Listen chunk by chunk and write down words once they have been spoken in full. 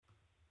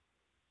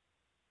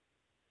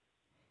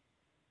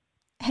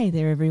Hey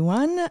there,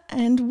 everyone,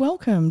 and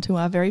welcome to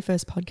our very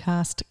first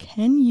podcast,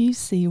 Can You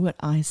See What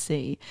I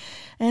See?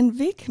 And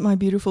Vic, my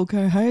beautiful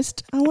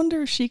co-host, I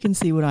wonder if she can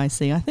see what I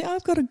see. I think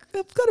I've got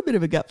a bit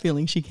of a gut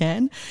feeling she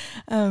can.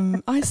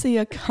 I see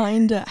a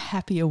kinder,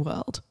 happier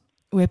world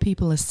where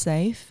people are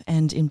safe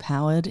and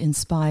empowered,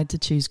 inspired to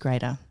choose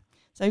greater.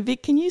 So,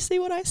 Vic, can you see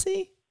what I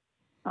see?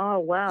 Oh,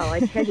 wow. I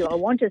tell you, I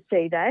want to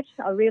see that.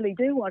 I really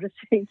do want to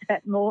see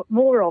that,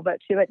 more of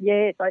it. But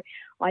yes,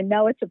 I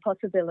know it's a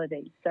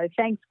possibility. So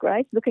thanks,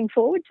 Grace. Looking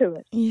forward to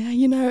it. Yeah,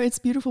 you know, it's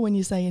beautiful when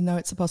you say you know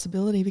it's a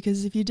possibility,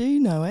 because if you do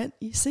know it,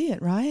 you see it,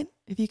 right?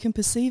 If you can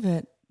perceive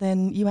it,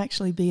 then you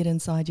actually be it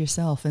inside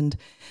yourself. And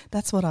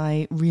that's what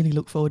I really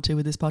look forward to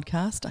with this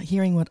podcast,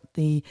 hearing what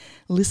the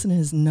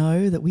listeners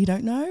know that we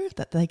don't know,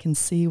 that they can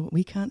see what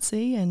we can't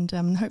see. And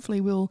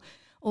hopefully we'll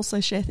also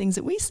share things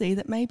that we see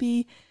that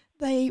maybe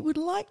they would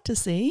like to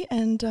see,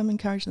 and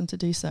encourage them to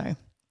do so.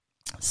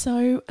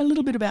 So a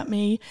little bit about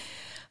me.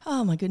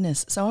 Oh my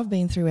goodness. So I've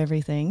been through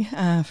everything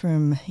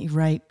from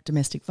rape,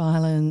 domestic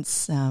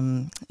violence,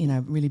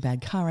 really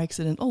bad car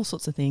accident, all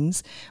sorts of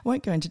things. I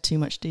won't go into too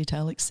much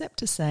detail except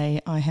to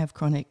say I have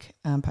chronic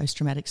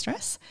post-traumatic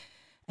stress.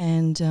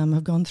 And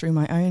I've gone through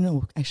my own,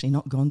 or actually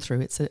not gone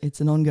through, it's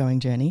an ongoing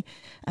journey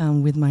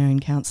with my own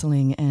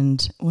counselling.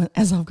 And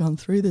as I've gone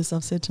through this,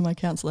 I've said to my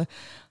counsellor,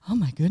 oh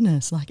my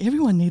goodness, like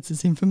everyone needs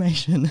this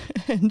information.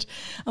 And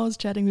I was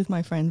chatting with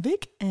my friend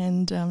Vic,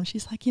 and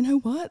she's like, you know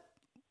what,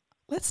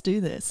 let's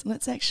do this.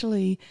 Let's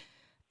actually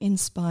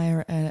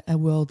inspire a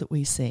world that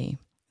we see.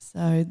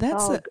 So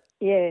that's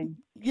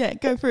Yeah,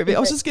 go for it. I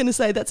was just going to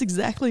say that's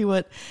exactly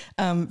what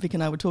Vic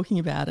and I were talking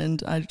about,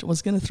 and I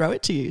was going to throw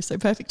it to you. So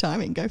perfect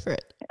timing. Go for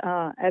it.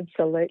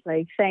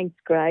 Absolutely. Thanks,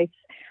 Grace.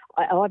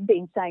 I've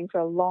been saying for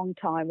a long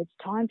time, it's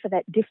time for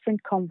that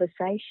different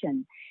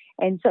conversation.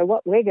 And so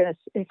what we're going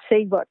to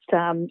see,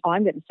 I'm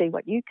going to see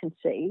what you can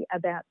see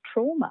about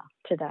trauma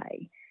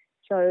today.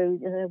 So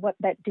what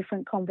that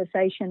different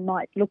conversation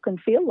might look and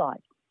feel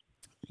like.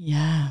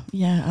 Yeah.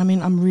 I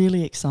mean, I'm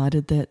really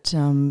excited that,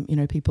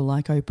 people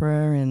like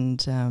Oprah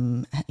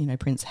and,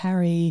 Prince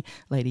Harry,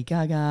 Lady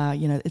Gaga,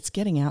 it's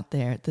getting out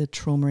there, the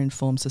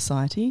trauma-informed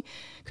society,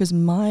 because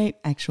my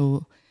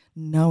actual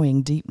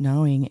deep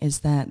knowing is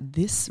that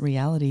this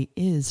reality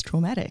is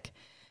traumatic.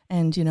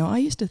 And, I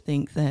used to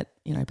think that,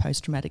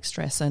 post-traumatic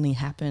stress only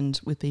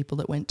happened with people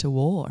that went to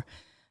war.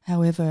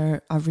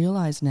 However, I've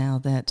realised now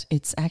that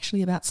it's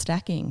actually about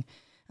stacking.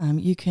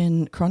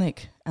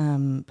 Chronic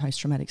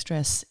post-traumatic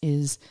stress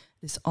is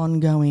this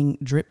ongoing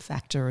drip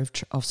factor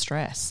of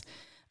stress.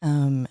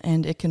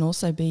 And it can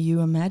also be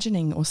you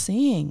imagining or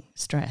seeing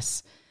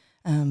stress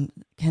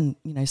can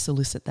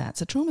solicit that.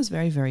 So trauma is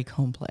very, very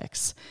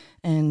complex.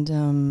 And,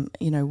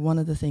 one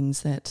of the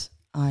things that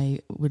I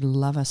would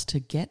love us to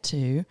get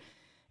to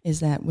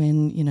is that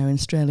when, in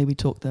Australia we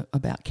talk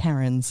about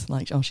Karens,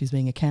 like, oh, she's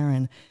being a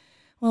Karen.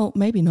 Well,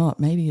 maybe not.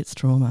 Maybe it's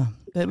trauma.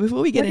 But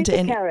before we get into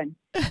any Karen?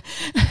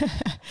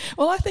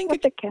 Well, I think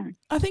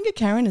a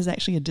Karen is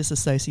actually a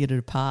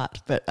disassociated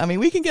part. But I mean,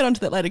 we can get onto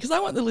that later, because I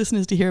want the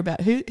listeners to hear about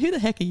who the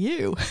heck are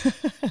you?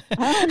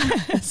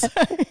 So,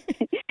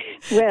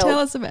 tell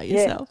us about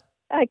yourself.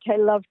 Okay,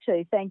 love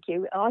to. Thank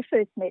you. I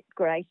first met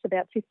Grace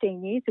about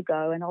 15 years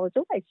ago, and I was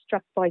always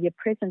struck by your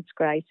presence,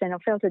 Grace, and I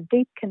felt a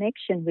deep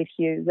connection with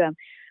you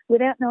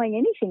without knowing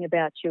anything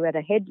about you at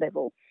a head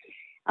level.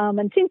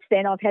 And since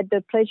then, I've had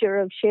the pleasure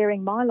of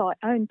sharing my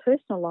own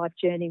personal life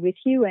journey with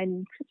you,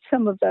 and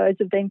some of those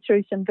have been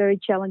through some very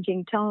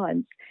challenging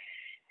times.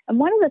 And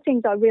one of the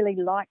things I really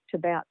liked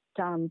about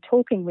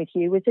talking with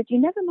you was that you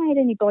never made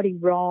anybody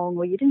wrong,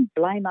 or you didn't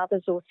blame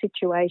others or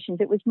situations.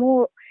 It was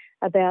more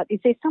about, is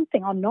there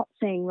something I'm not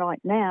seeing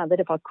right now that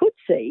if I could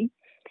see,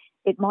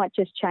 it might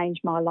just change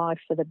my life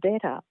for the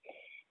better?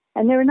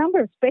 And there are a number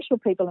of special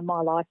people in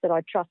my life that I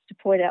trust to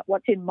point out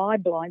what's in my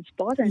blind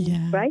spot,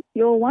 and Great,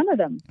 you're one of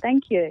them.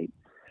 Thank you.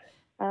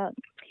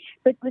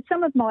 But with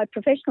some of my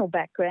professional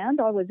background,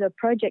 I was a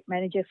project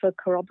manager for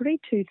Corroboree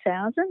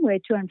 2000, where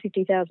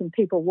 250,000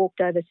 people walked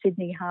over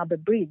Sydney Harbour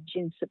Bridge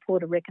in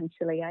support of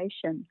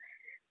reconciliation.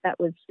 That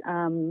was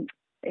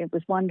it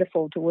was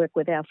wonderful to work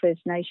with our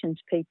First Nations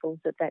peoples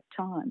at that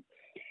time.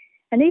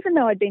 And even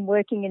though I'd been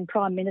working in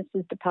Prime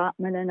Minister's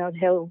Department and I'd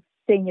held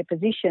senior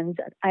positions,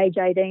 at age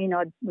 18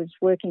 I was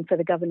working for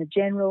the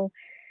Governor-General,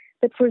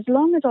 but for as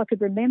long as I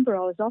could remember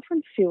I was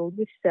often filled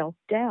with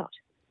self-doubt.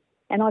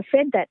 And I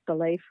fed that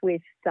belief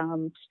with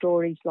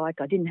stories like,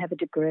 I didn't have a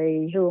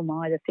degree, who am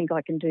I to think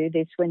I can do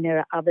this when there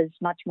are others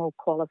much more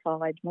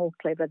qualified, more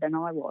clever than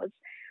I was.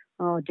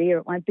 Oh dear,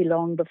 it won't be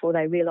long before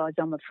they realise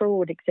I'm a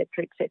fraud,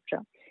 etc.,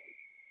 etc.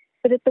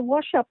 But at the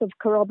wash-up of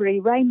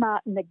Corroboree, Ray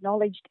Martin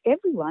acknowledged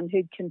everyone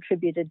who'd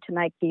contributed to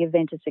make the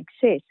event a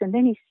success, and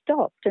then he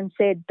stopped and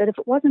said that if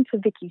it wasn't for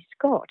Vicky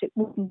Scott, it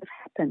wouldn't have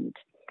happened.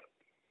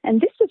 And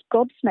this was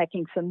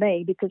gobsmacking for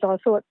me, because I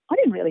thought, I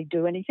didn't really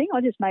do anything. I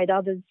just made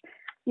others,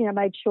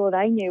 made sure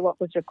they knew what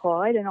was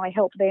required, and I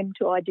helped them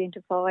to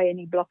identify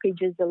any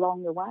blockages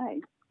along the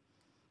way.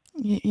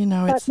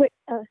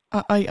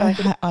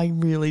 I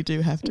really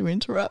do have to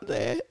interrupt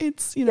there.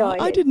 It's,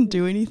 I didn't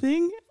do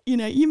anything.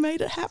 You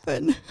made it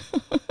happen.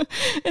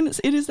 And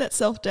it is that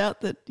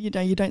self-doubt that, you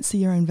don't see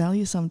your own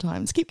value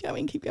sometimes. Keep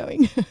going, keep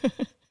going.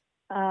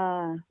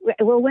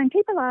 Well, when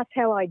people ask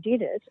how I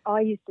did it,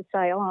 I used to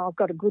say, I've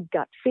got a good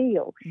gut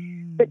feel.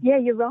 But yeah,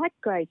 you're right,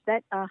 Grace.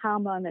 That aha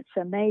moment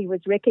for me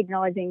was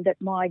recognising that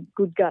my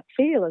good gut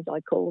feel, as I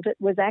called it,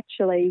 was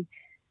actually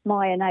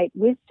my innate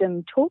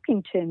wisdom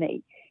talking to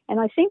me. And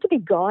I seemed to be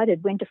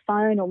guided when to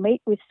phone or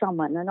meet with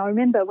someone. And I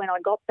remember when I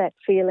got that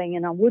feeling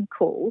and I would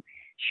call,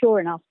 sure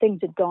enough, things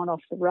had gone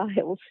off the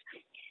rails.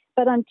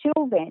 But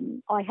until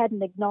then, I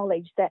hadn't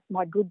acknowledged that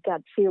my good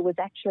gut feel was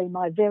actually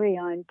my very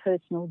own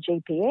personal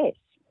GPS.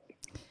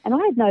 And I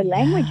had no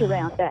language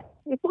around that.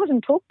 It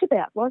wasn't talked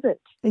about, was it,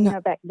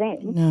 back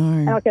then? No.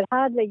 And I could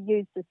hardly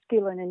use the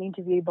skill in an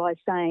interview by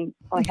saying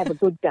I have a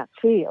good gut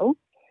feel.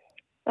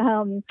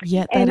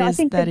 Yeah,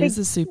 that is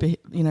a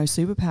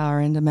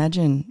superpower. And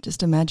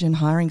imagine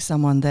hiring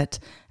someone that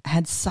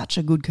had such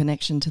a good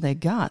connection to their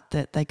gut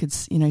that they could,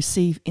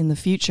 see in the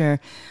future,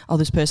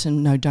 this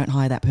person, no, don't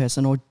hire that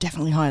person, or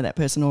definitely hire that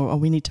person, or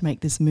we need to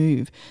make this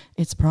move.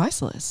 It's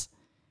priceless.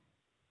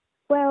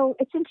 Well,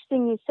 it's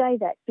interesting you say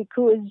that,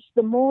 because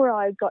the more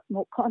I got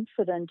more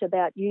confident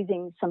about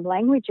using some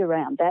language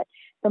around that,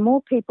 the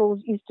more people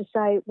used to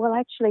say, well,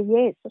 actually,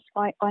 yes,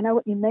 I know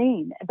what you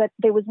mean, but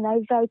there was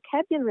no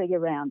vocabulary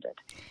around it.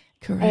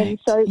 Correct. And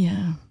so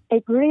yeah.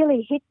 It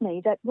really hit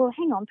me that, well,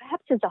 hang on,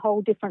 perhaps there's a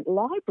whole different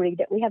library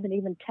that we haven't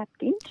even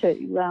tapped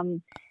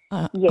into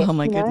yet. Oh,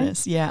 my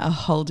goodness. Yeah, a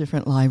whole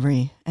different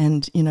library.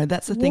 And,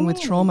 that's the thing with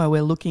trauma.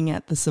 We're looking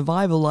at the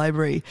survival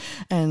library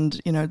and,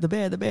 the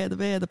bear,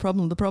 the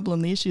problem,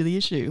 the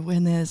issue,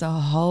 when there's a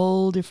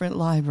whole different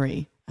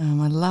library.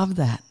 I love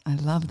that.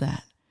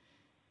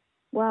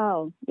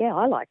 Wow. Yeah,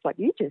 I like what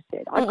you just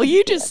said. I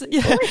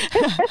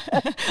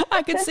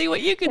could see what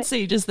you could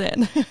see just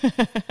then.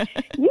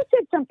 You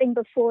said something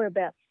before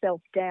about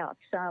self-doubt.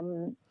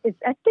 Has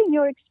that been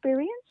your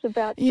experience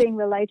about being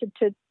related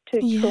to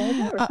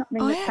trauma or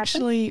something that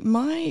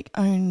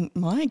happened?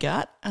 My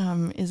gut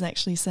is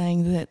actually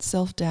saying that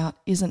self-doubt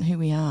isn't who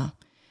we are.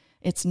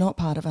 It's not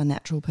part of our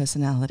natural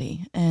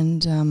personality.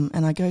 And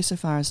I go so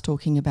far as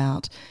talking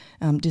about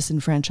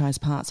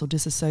disenfranchised parts or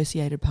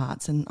disassociated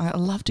parts. And I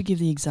love to give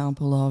the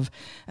example of,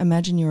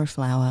 imagine you're a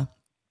flower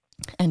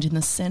and in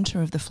the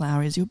center of the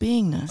flower is your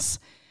beingness.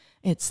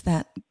 It's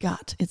that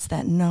gut, it's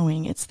that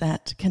knowing, it's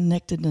that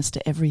connectedness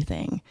to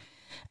everything.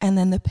 And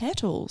then the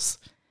petals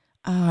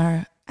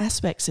are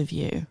aspects of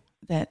you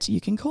that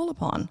you can call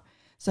upon.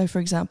 So, for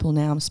example,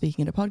 now I'm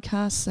speaking at a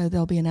podcast, so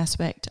there'll be an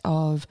aspect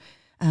of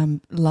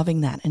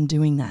loving that and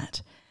doing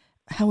that.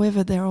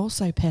 However, there are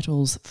also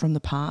petals from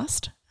the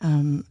past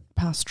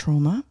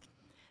trauma,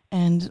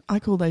 and I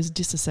call those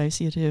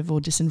disassociative or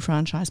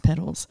disenfranchised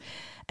petals.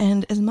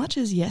 And as much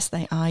as, yes,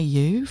 they are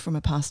you from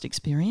a past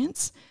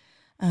experience,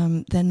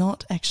 they're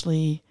not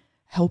actually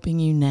helping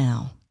you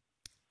now.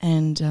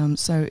 And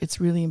so it's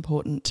really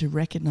important to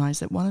recognize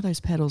that one of those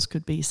petals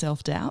could be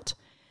self-doubt,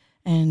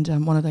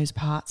 and one of those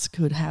parts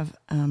could have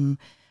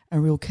a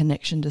real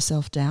connection to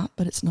self-doubt,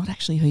 but it's not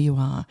actually who you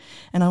are.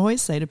 And I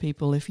always say to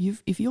people, if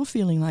you're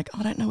feeling like,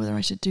 I don't know whether I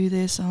should do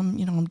this,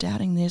 I'm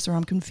doubting this, or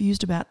I'm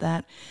confused about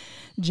that,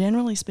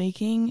 generally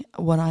speaking,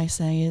 what I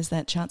say is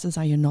that chances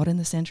are you're not in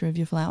the center of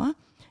your flower.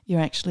 You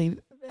actually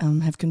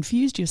have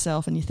confused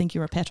yourself and you think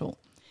you're a petal.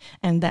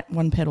 And that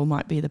one petal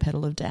might be the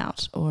petal of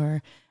doubt,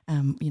 or,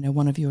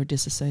 one of your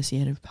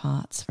disassociative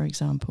parts, for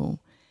example.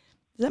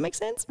 Does that make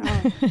sense?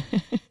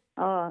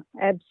 Oh,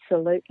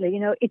 absolutely.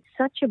 It's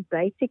such a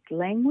basic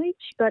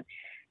language, but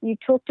you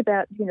talked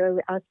about,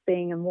 us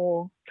being a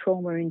more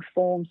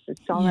trauma-informed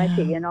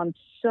society, and I'm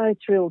so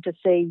thrilled to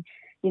see,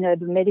 the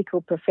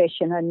medical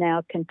profession are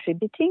now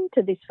contributing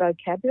to this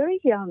vocabulary.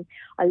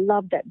 I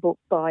love that book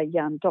by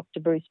Dr.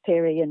 Bruce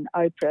Perry and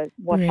Oprah,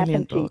 What Brilliant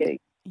Happened book. to You.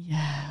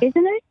 Yeah.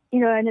 Isn't it?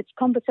 And it's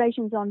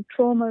conversations on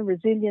trauma,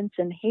 resilience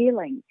and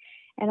healing.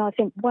 And I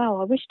think,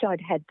 wow, I wished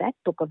I'd had that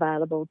book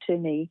available to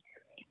me.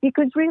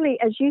 Because really,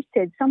 as you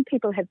said, some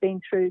people have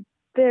been through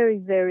very,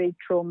 very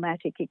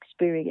traumatic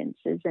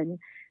experiences, and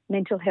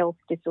mental health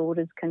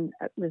disorders can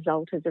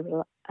result as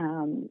a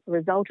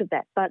result of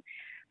that. But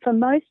for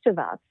most of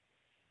us,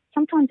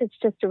 sometimes it's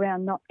just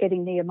around not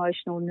getting the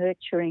emotional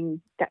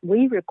nurturing that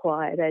we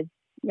required as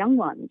young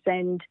ones.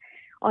 And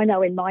I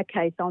know in my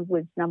case, I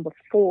was number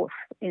 4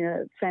 in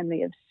a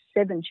family of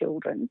 7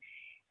 children.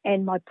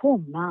 And my poor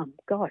mum,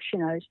 gosh,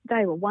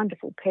 they were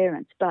wonderful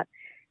parents, but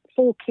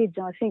 4 kids,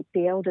 I think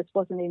the eldest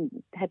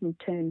hadn't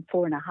turned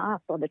 4.5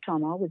 by the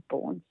time I was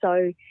born.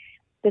 So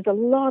there's a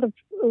lot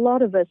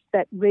of us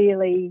that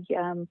really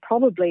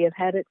probably have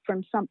had it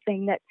from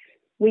something that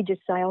we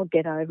just say, I'll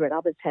get over it.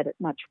 Others had it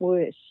much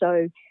worse.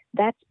 So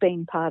that's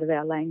been part of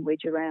our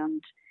language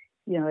around,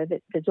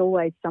 that there's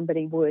always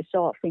somebody worse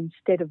off,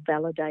 instead of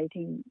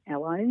validating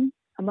our own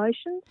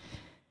emotions.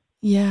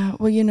 Yeah,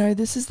 well,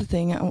 this is the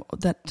thing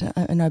that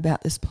I know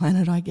about this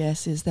planet, I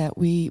guess, is that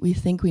we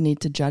think we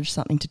need to judge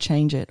something to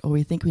change it, or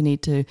we think we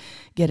need to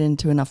get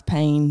into enough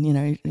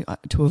pain,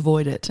 to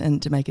avoid it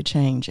and to make a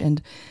change.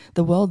 And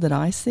the world that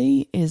I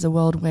see is a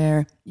world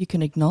where you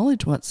can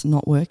acknowledge what's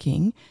not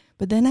working,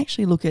 but then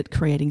actually look at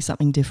creating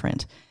something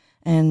different.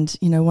 And,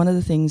 one of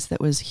the things that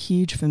was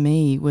huge for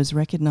me was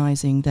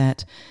recognizing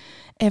that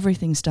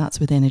everything starts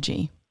with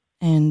energy.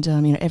 And,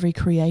 every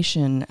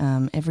creation,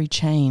 every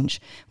change,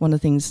 one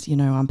of the things,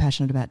 I'm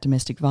passionate about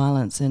domestic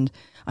violence, and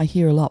I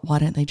hear a lot, why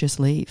don't they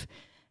just leave?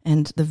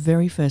 And the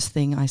very first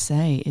thing I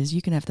say is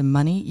you can have the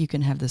money, you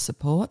can have the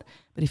support,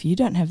 but if you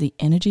don't have the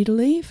energy to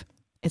leave,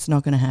 it's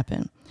not going to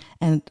happen.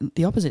 And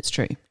the opposite's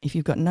true. If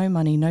you've got no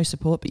money, no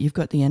support, but you've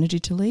got the energy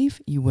to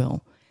leave, you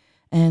will.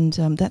 And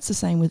that's the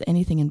same with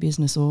anything in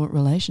business or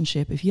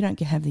relationship. If you don't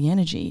have the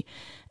energy,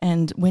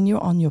 and when you're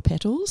on your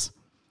petals,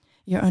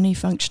 you're only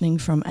functioning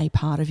from a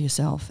part of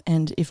yourself.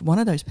 And if one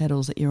of those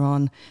pedals that you're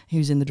on,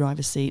 who's in the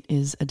driver's seat,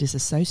 is a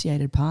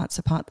disassociated part, it's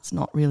a part that's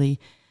not really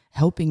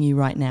helping you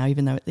right now,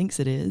 even though it thinks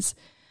it is,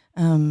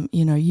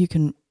 you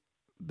can,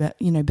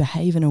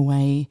 behave in a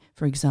way,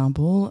 for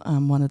example,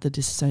 one of the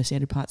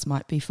disassociated parts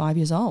might be 5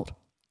 years old.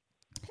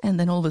 And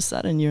then all of a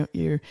sudden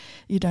you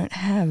don't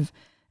have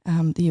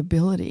the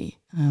ability.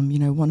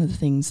 One of the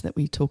things that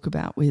we talk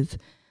about with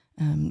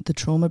the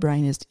trauma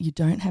brain is you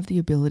don't have the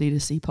ability to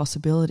see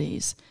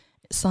possibilities.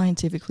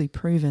 Scientifically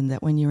proven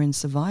that when you're in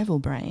survival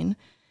brain,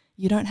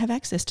 you don't have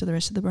access to the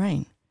rest of the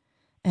brain.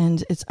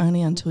 And it's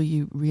only until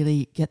you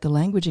really get the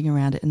languaging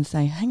around it and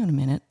say, hang on a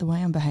minute, the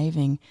way I'm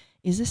behaving,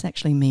 is this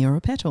actually me or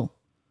a petal?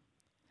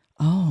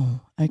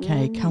 Oh,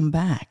 okay, come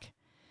back.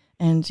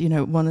 And,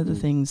 one of the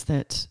things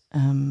that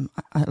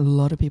a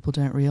lot of people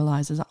don't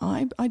realise is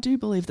I do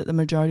believe that the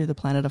majority of the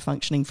planet are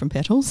functioning from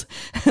petals,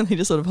 and they're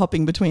just sort of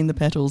hopping between the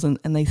petals, and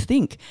they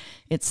think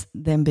it's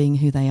them being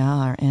who they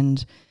are.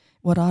 And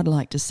what I'd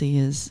like to see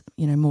is,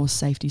 more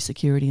safety,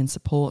 security and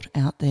support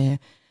out there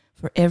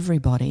for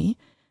everybody,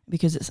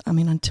 because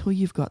until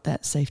you've got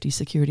that safety,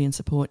 security and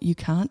support, you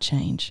can't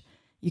change.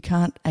 You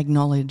can't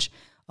acknowledge,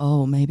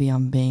 oh, maybe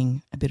I'm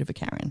being a bit of a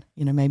Karen.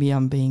 Maybe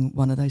I'm being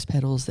one of those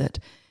petals that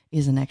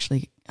isn't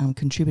actually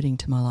contributing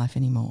to my life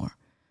anymore.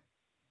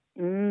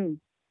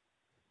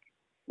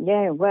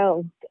 Yeah,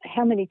 well,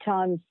 how many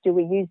times do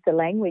we use the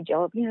language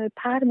of,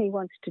 part of me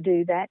wants to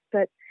do that,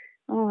 but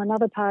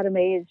another part of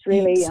me is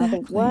really, exactly. I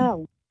think,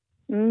 wow.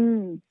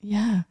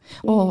 Yeah.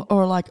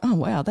 Or like, oh,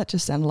 wow, that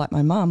just sounded like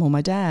my mum or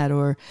my dad,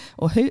 or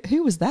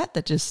who was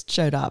that just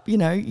showed up?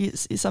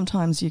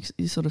 Sometimes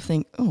you sort of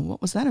think, oh,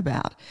 what was that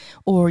about?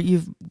 Or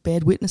you've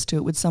bared witness to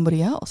it with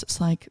somebody else.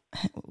 It's like,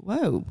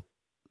 whoa,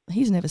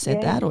 he's never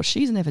said that, or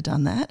she's never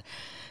done that.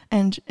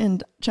 And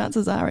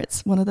chances are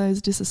it's one of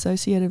those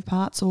dissociative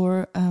parts,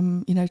 or,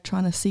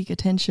 trying to seek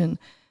attention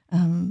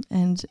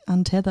and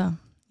untether.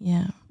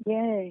 Yeah.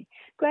 Yeah.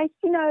 Grace,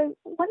 one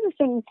of the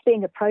things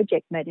being a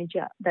project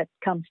manager that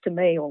comes to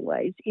me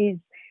always is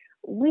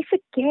we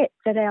forget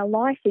that our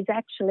life is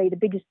actually the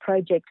biggest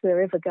project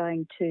we're ever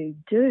going to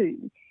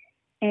do.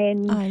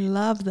 And I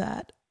love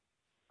that.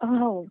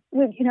 Oh,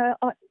 well,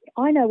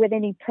 I know with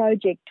any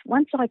project,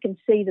 once I can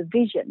see the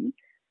vision,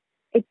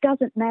 it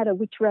doesn't matter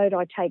which road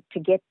I take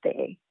to get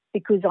there,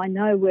 because I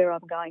know where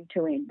I'm going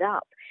to end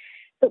up.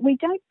 But we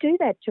don't do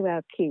that to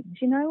our kids.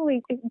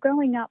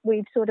 Growing up,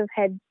 we've sort of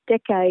had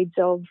decades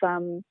of,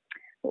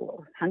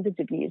 hundreds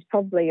of years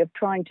probably, of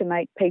trying to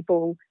make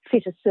people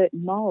fit a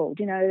certain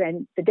mould,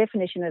 and the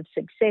definition of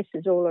success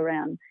is all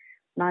around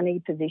money,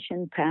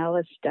 position,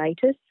 power,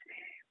 status.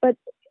 But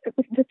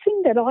the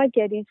thing that I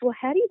get is, well,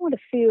 how do you want to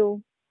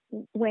feel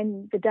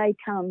when the day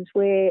comes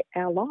where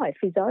our life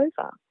is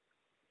over?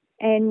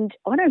 And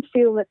I don't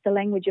feel that the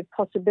language of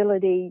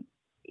possibility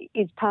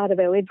is part of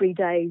our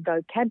everyday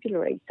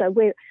vocabulary. So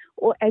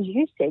or as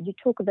you said, you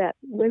talk about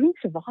we're in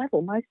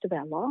survival most of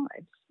our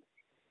lives.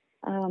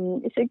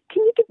 So can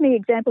you give me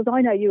examples?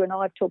 I know you and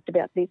I have talked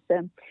about this.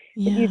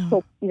 You've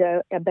talked,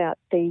 about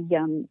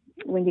the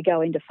when you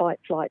go into fight,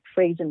 flight,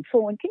 freeze and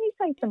fawn. Can you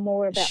say some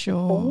more about the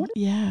fawn?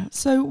 Yeah.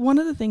 So one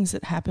of the things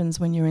that happens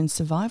when you're in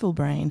survival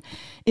brain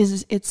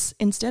is it's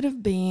instead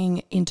of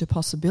being into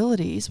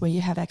possibilities where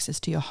you have access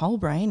to your whole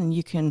brain and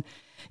you can,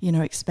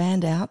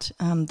 expand out,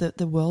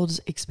 the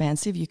world's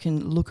expansive, you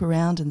can look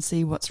around and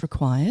see what's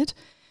required.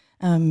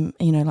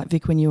 Like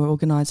Vic, when you were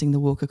organising the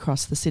walk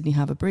across the Sydney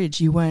Harbour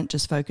Bridge, you weren't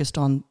just focused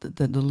on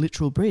the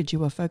literal bridge, you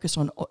were focused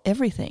on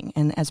everything.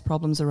 And as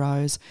problems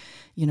arose,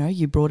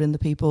 you brought in the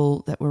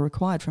people that were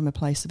required from a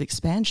place of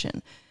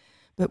expansion.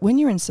 But when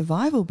you're in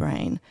survival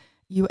brain,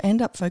 you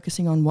end up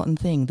focusing on one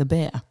thing, the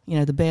bear,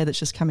 the bear that's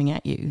just coming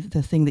at you,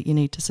 the thing that you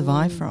need to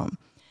survive from.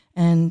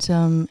 And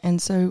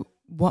so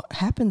what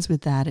happens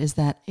with that is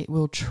that it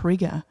will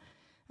trigger,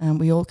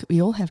 we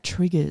all have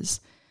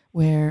triggers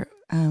where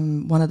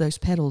one of those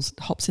pedals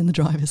hops in the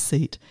driver's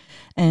seat,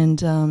 and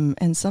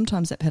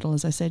sometimes that pedal,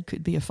 as I said,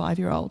 could be a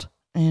 5-year-old,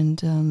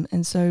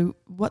 and so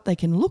what they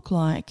can look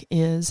like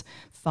is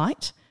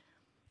fight,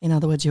 In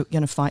other words, you're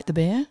going to fight the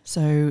bear.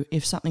 So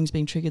if something's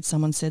being triggered,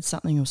 someone said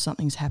something or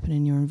something's happened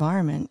in your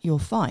environment, you'll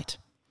fight.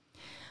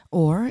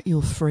 Or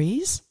you'll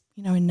freeze.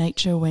 You know, in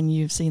nature, when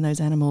you've seen those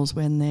animals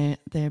when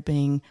they're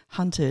being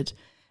hunted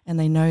and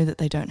they know that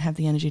they don't have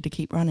the energy to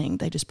keep running,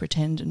 they just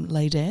pretend and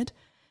lay dead.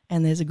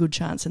 And there's a good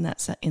chance in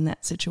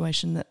that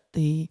situation that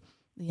the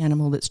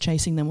animal that's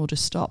chasing them will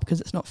just stop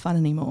because it's not fun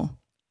anymore.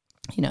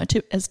 You know,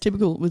 as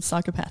typical with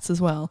psychopaths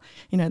as well.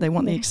 You know, they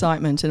want the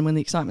excitement, and when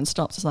the excitement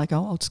stops, it's like,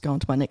 oh, I'll just go on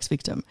to my next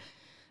victim.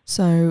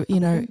 So, you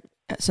know,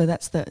 so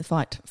that's the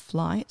fight,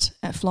 flight.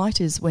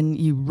 Flight is when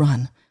you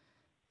run.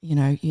 You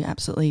know, you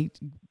absolutely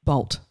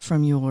bolt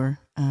from your,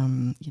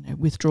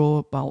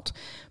 withdraw, bolt.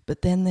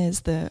 But then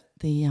there's the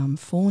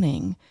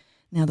fawning.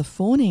 Now, the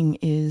fawning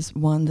is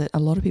one that a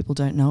lot of people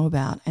don't know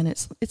about, and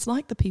it's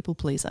like the people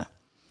pleaser.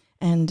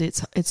 And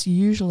it's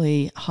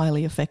usually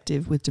highly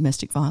effective with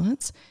domestic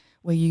violence,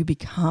 where you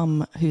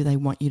become who they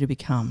want you to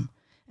become,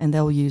 and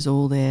they'll use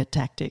all their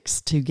tactics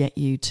to get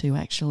you to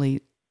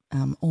actually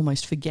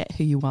almost forget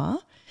who you are.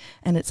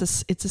 And it's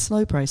a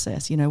slow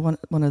process. You know,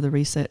 one of the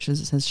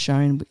researchers has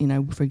shown, you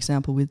know, for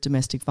example, with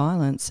domestic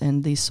violence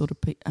and these sort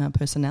of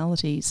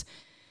personalities,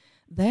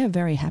 they're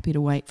very happy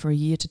to wait for a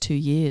year to 2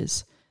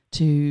 years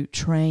to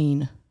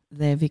train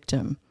their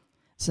victim.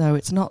 So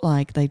it's not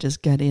like they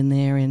just get in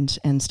there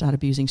and start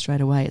abusing straight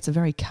away. It's a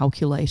very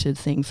calculated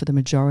thing for the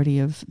majority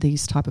of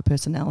these type of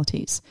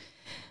personalities.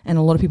 And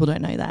a lot of people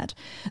don't know that.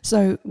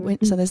 So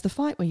so there's the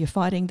fight where you're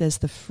fighting. There's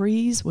the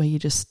freeze where you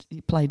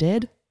play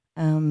dead.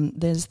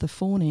 There's the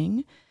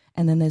fawning.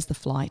 And then there's the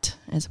flight,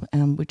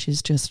 which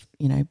is just,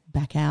 you know,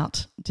 back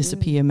out,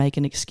 disappear, make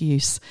an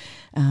excuse.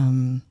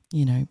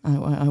 You know,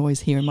 I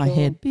always hear in my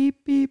head,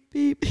 beep, beep,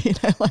 beep, you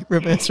know, like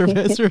reverse.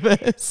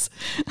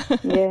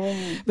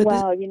 Yeah.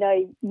 Well, you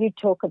know, you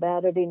talk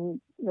about it in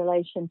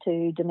relation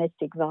to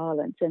domestic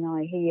violence, and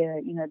I hear,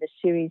 you know, the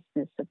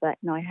seriousness of that,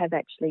 and I have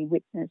actually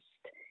witnessed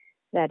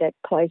that at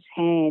close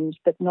hand,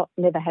 but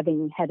never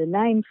having had a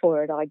name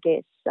for it, I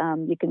guess.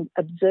 You can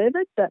observe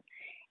it, but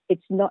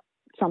it's not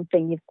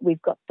something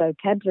we've got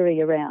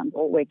vocabulary around,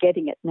 or we're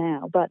getting it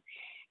now. But,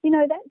 you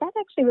know, that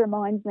actually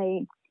reminds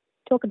me,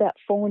 talk about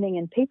fawning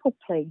and people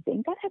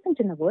pleasing, that happens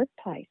in the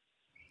workplace.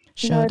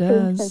 Sure does.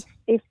 For instance,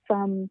 if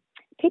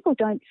people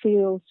don't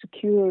feel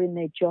secure in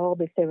their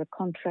job, if they're a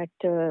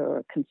contractor or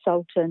a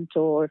consultant,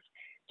 or if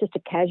just a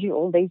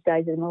casual, these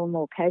days there's more and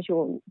more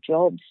casual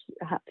jobs,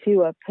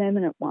 fewer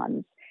permanent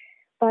ones,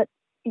 but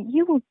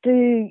you'll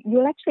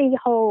actually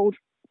hold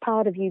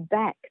part of you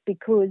back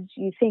because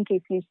you think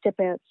if you step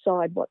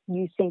outside what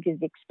you think is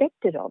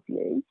expected of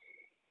you,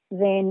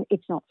 then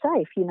it's not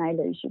safe. You may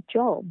lose your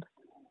job.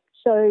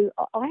 So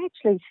I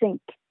actually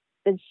think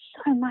there's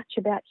so much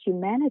about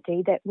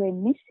humanity that we're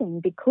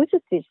missing because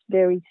of this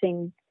very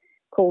thing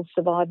called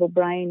survival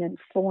brain and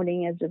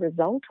fawning as a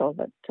result of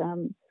it,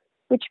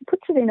 which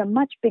puts it in a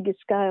much bigger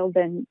scale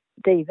than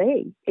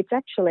DV. It's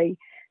actually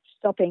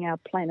stopping our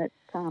planet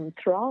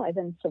thrive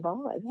and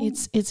survive.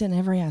 It's in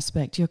every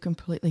aspect. You're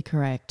completely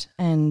correct.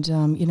 And,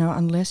 you know,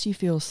 unless you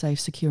feel safe,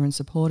 secure and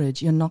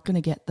supported, you're not going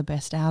to get the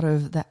best out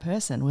of that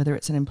person, whether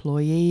it's an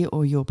employee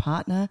or your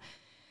partner.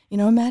 You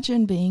know,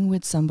 imagine being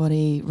with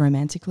somebody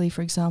romantically,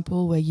 for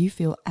example, where you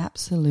feel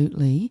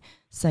absolutely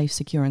safe,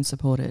 secure and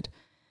supported.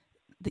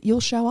 That you'll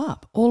show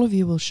up. All of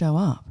you will show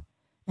up.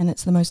 And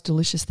it's the most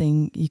delicious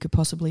thing you could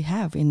possibly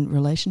have in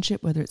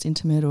relationship, whether it's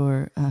intimate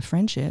or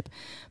friendship.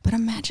 But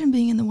imagine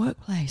being in the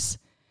workplace.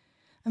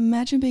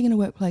 Imagine being in a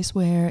workplace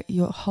where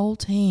your whole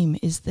team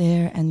is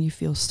there and you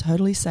feel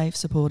totally safe,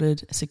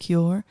 supported,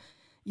 secure.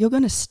 You're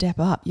going to step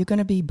up. You're going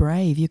to be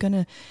brave. You're going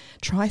to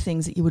try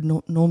things that you would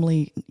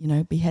normally, you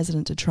know, be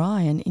hesitant to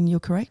try. And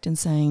you're correct in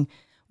saying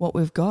what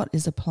we've got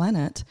is a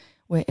planet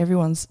where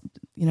everyone's,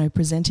 you know,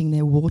 presenting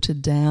their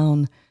watered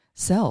down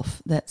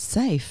self that's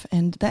safe.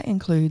 And that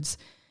includes,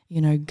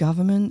 you know,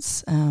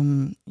 governments,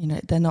 you know,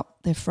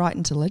 they're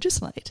frightened to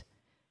legislate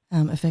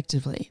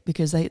effectively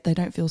because they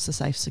don't feel so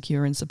safe,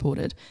 secure and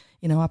supported.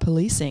 You know, our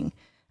policing,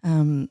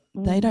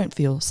 they don't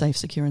feel safe,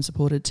 secure and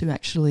supported to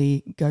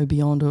actually go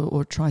beyond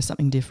or try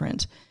something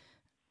different.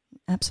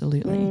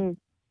 Absolutely.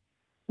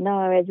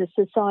 No, as a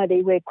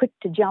society, we're quick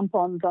to jump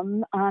on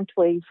them, aren't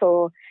we,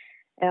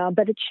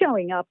 but it's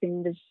showing up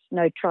in there's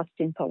no trust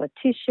in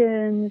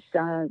politicians.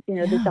 You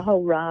know, there's a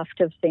whole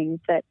raft of things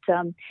that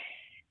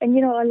and,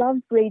 you know, I love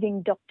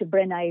reading Dr.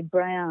 Brené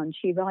Brown.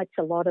 She writes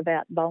a lot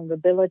about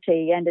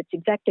vulnerability, and it's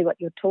exactly what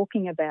you're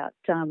talking about.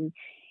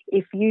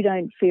 If you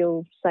don't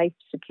feel safe,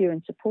 secure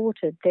and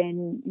supported,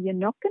 then you're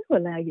not going to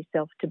allow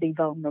yourself to be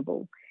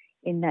vulnerable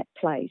in that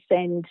place.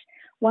 And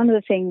one of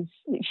the things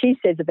she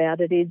says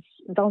about it is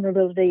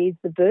vulnerability is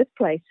the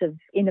birthplace of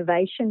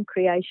innovation,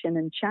 creation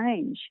and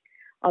change.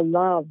 I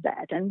love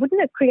that. And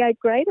wouldn't it create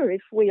greater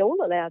if we all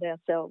allowed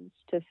ourselves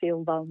to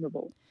feel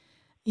vulnerable?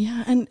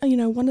 Yeah, and, you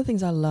know, one of the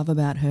things I love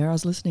about her, I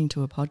was listening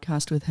to a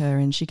podcast with her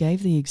and she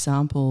gave the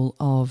example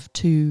of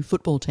two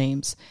football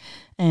teams.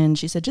 And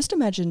she said, just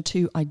imagine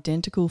two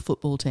identical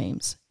football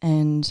teams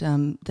and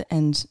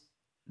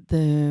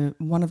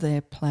one of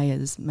their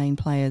main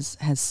players,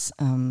 has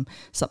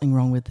something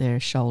wrong with their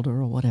shoulder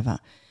or whatever.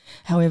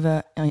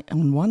 However,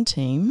 on one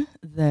team,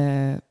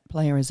 the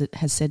player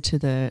has said to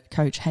the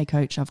coach, "Hey,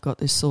 coach, I've got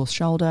this sore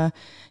shoulder."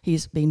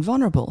 He's been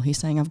vulnerable. He's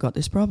saying, "I've got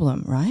this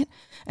problem," right?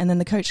 And then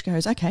the coach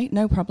goes, "Okay,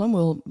 no problem.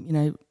 We'll,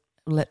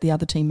 let the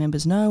other team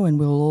members know, and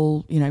we'll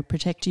all,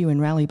 protect you and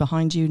rally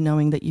behind you,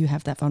 knowing that you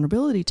have that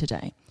vulnerability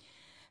today."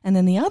 And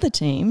then the other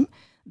team,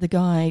 the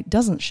guy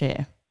doesn't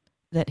share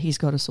that he's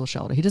got a sore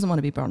shoulder. He doesn't want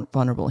to be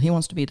vulnerable. He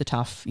wants to be the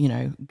tough,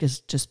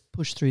 just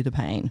push through the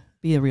pain,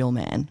 be a real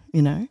man,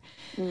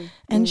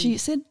 And she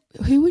said,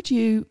 "Who would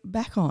you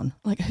back on?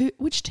 Like,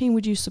 which team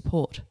would you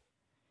support?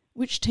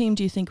 Which team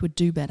do you think would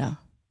do better?"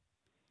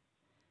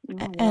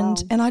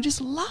 And I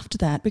just loved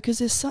that, because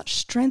there's such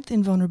strength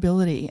in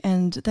vulnerability,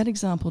 and that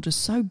example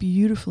just so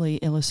beautifully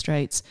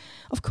illustrates,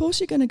 of course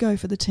you're going to go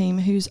for the team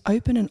who's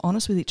open and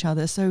honest with each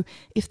other. So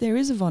if there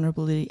is a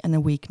vulnerability and a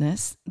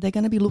weakness, they're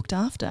going to be looked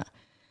after.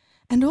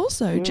 And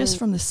also, just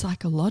from the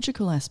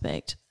psychological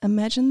aspect,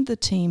 imagine the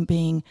team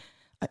being,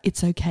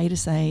 it's okay to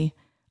say,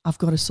 "I've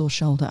got a sore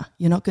shoulder."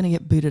 You're not going to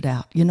get booted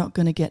out. You're not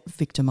going to get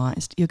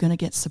victimized. You're going to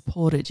get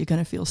supported. You're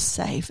going to feel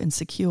safe and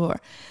secure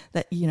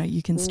that,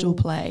 you can still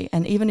play.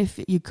 And even if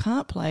you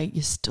can't play,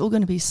 you're still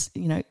going to be,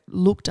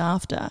 looked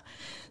after.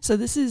 So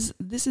this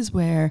is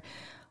where,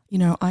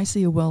 I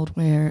see a world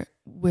where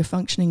we're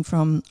functioning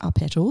from our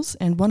petals.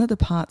 And one of the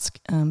parts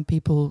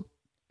people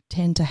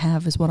tend to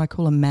have is what I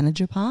call a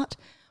manager part,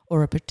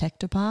 or a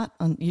protector part,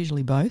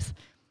 usually both.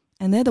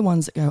 And they're the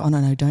ones that go, "Oh,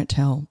 no, don't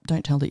tell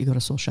that you got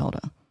a sore shoulder."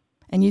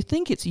 And you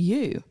think it's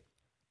you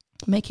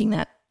making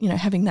that,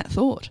 having that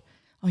thought,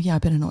 "Oh yeah, I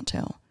better not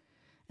tell."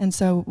 And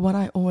so what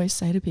I always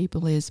say to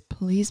people is,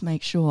 please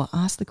make sure,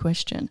 ask the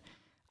question,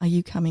 are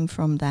you coming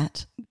from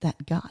that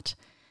gut?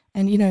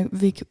 And,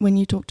 Vic, when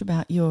you talked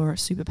about your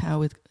superpower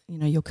with,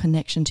 your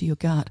connection to your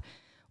gut,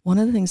 one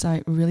of the things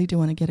I really do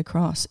want to get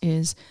across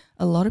is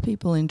a lot of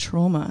people in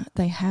trauma,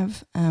 they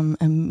have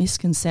a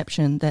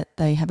misconception that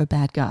they have a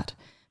bad gut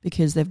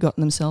because they've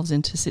gotten themselves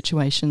into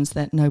situations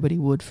that nobody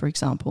would, for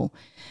example.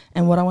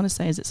 And what I want to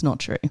say is it's not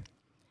true.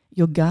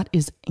 Your gut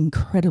is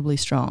incredibly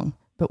strong,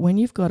 but when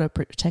you've got a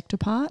protector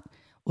part,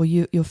 or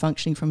you're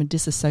functioning from a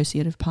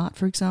disassociative part,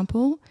 for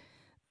example,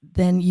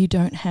 then you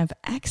don't have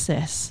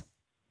access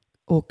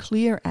or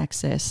clear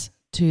access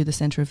to the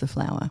center of the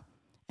flower.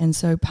 And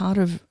so part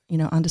of,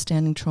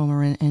 understanding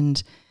trauma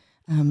and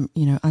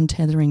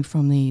untethering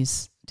from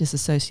these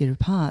disassociative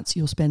parts,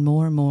 you'll spend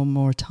more and more and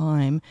more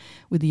time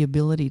with the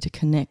ability to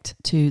connect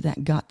to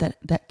that gut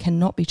that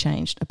cannot be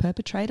changed. A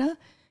perpetrator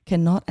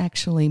cannot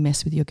actually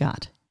mess with your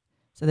gut.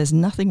 So there's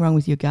nothing wrong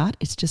with your gut.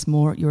 It's just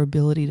more your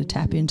ability to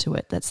tap into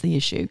it. That's the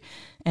issue.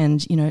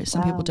 And,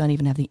 some people don't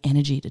even have the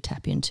energy to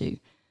tap into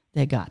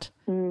their gut.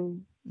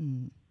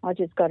 I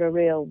just got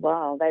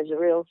there's a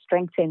real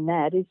strength in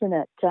that, isn't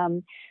it?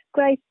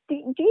 Grace, do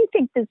you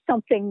think there's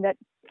something that,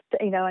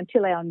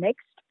 until our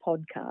next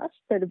podcast,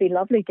 that it'd be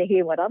lovely to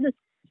hear what others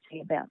say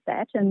about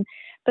that.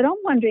 But I'm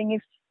wondering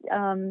if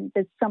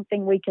there's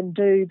something we can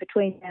do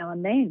between now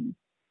and then.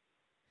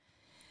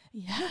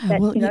 Yeah,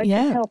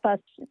 to help us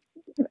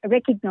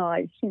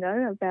recognise,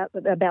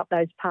 about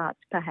those parts,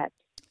 perhaps.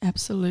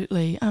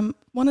 Absolutely.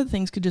 One of the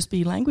things could just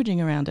be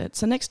languaging around it.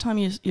 So next time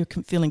you're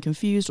feeling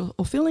confused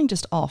or feeling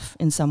just off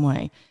in some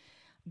way,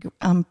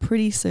 I'm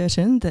pretty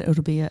certain that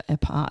it'll be a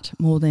part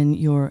more than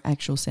your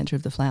actual centre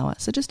of the flower.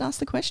 So just ask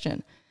the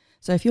question.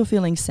 So if you're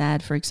feeling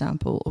sad, for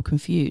example, or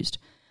confused,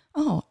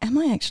 am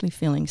I actually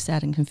feeling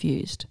sad and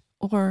confused?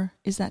 Or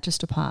is that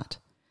just a part?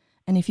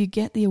 And if you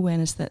get the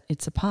awareness that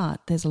it's a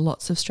part, there's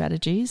lots of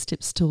strategies,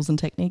 tips, tools and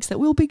techniques that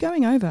we'll be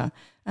going over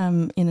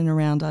in and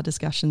around our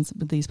discussions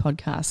with these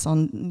podcasts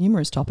on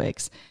numerous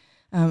topics.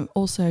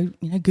 Also,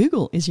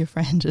 Google is your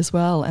friend as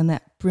well, and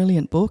that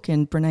brilliant book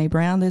and Brene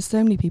Brown. There's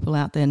so many people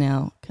out there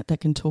now that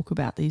can talk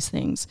about these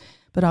things.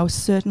 But I was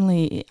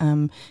certainly,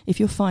 if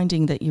you're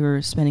finding that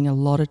you're spending a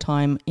lot of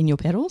time in your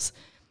petals,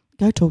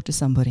 go talk to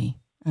somebody.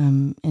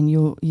 And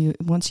you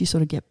once you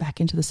sort of get back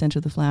into the center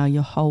of the flower,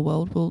 your whole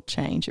world will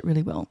change. It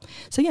really will.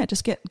 So yeah,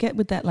 just get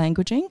with that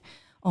languaging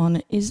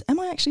on am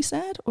I actually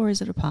sad or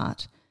is it a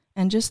part?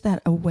 And just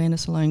that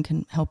awareness alone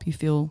can help you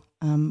feel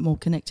more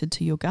connected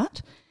to your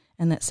gut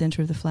and that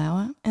center of the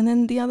flower. And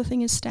then the other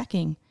thing is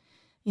stacking.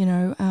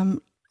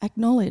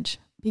 Acknowledge,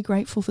 be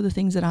grateful for the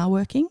things that are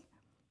working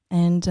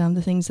and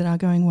the things that are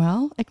going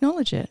well.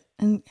 Acknowledge it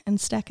and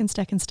stack and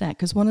stack and stack.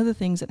 Because one of the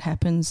things that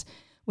happens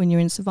when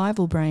you're in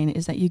survival brain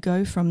is that you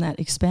go from that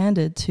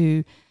expanded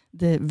to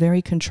the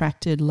very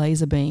contracted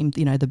laser beam,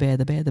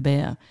 the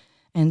bear.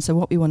 And so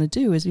what we want to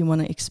do is we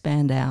want to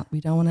expand out. We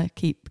don't want to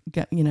keep,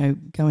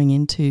 going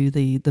into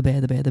the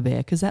bear,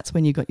 because that's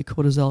when you've got your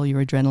cortisol,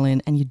 your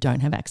adrenaline, and you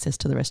don't have access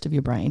to the rest of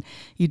your brain.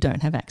 You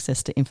don't have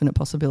access to infinite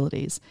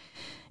possibilities,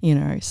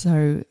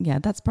 So, yeah,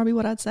 that's probably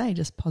what I'd say,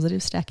 just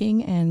positive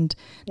stacking and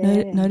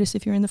notice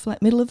if you're in the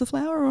middle of the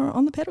flower or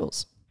on the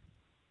petals.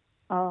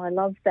 Oh, I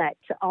love that.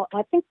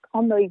 I think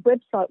on the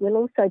website we'll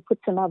also put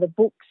some other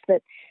books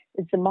that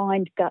It's the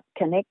mind-gut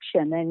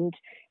connection, and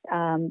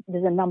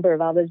there's a number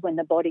of others. When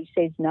the body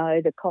says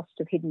no, the cost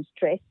of hidden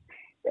stress.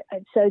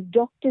 So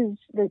doctors,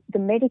 the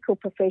medical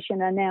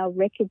profession are now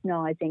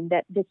recognising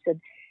that this,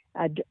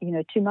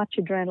 too much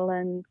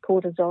adrenaline,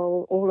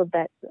 cortisol, all of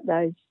that,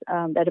 those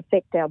that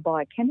affect our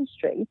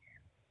biochemistry,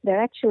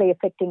 they're actually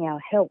affecting our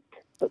health,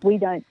 but we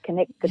don't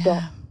connect the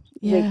dots.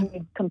 Yeah.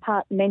 We've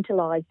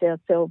compartmentalised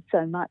ourselves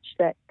so much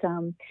that,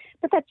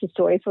 but that's a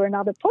story for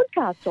another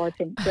podcast, I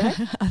think, Grace.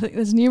 I think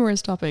there's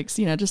numerous topics,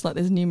 just like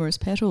there's numerous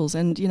petals.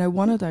 And,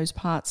 one of those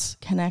parts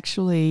can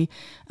actually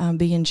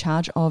be in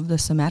charge of the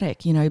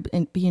somatic,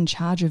 and be in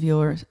charge of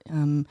your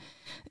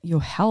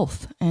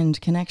health,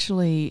 and can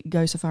actually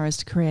go so far as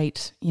to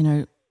create,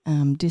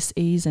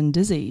 dis-ease and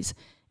disease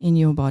in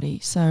your body.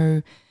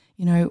 So,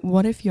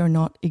 what if you're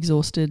not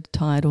exhausted,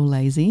 tired or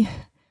lazy?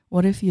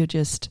 What if you're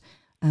just...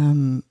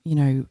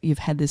 you've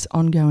had this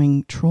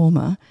ongoing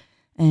trauma,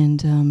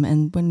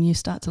 and when you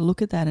start to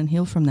look at that and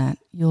heal from that,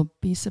 you'll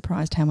be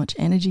surprised how much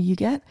energy you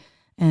get,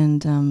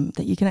 and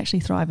that you can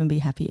actually thrive and be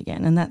happy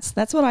again. And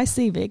that's what I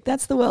see, Vic.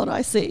 That's the world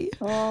I see.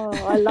 Oh,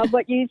 I love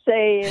what you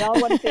see, and I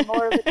want to see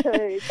more of it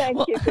too.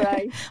 Thank you,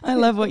 Grace. I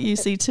love what you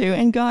see too.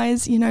 And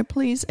guys,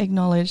 please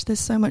acknowledge there's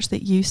so much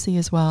that you see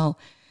as well.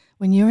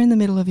 When you're in the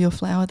middle of your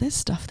flower, there's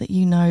stuff that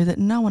you know that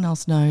no one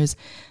else knows.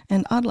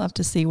 And I'd love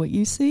to see what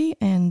you see.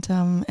 And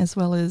as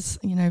well as,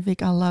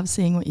 Vic, I love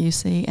seeing what you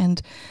see. And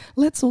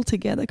let's all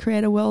together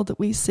create a world that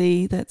we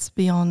see that's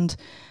beyond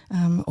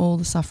all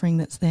the suffering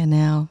that's there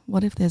now.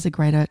 What if there's a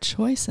greater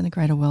choice and a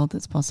greater world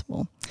that's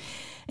possible?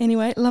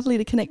 Anyway, lovely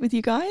to connect with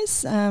you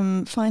guys.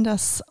 Find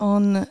us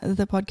on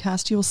the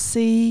podcast. You'll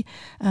see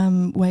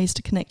ways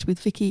to connect with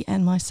Vicky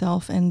and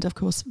myself. And, of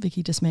course,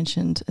 Vicky just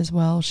mentioned as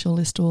well, she'll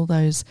list all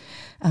those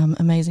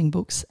amazing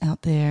books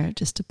out there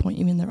just to point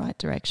you in the right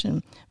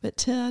direction. But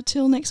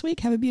till next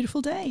week, have a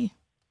beautiful day.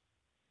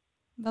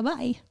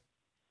 Bye-bye.